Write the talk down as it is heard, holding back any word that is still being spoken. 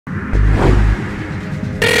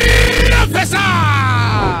Prophesy.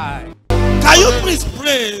 Can you please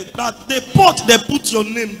pray that the pot they put your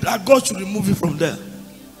name, that God should remove it from there?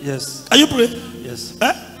 Yes. Can you pray? Yes.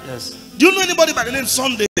 Yes. Do you know anybody by the name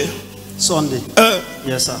Sunday? Sunday.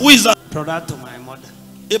 Yes, sir. Who is that? Brother to my mother.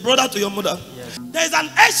 A brother to your mother? Yes. There is an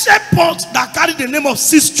ancient pot that carried the name of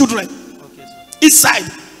 6 children. Okay, sir. Inside.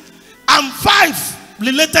 And 5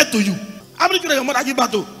 related to you. How many children your mother give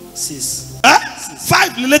birth to? 6.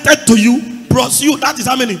 5 related to you plus you. That is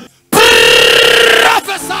how many?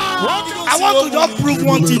 I want to just prove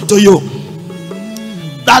one thing to you.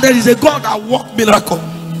 That there is a God that works miracle.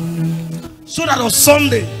 So that on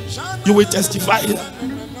Sunday you will testify here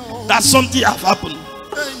that something has happened.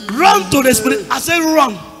 Run to the spirit. I say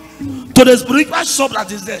run to the spiritual shop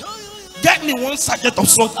that is there. Get me 1 sachet of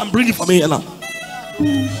salt and bring it for me here now.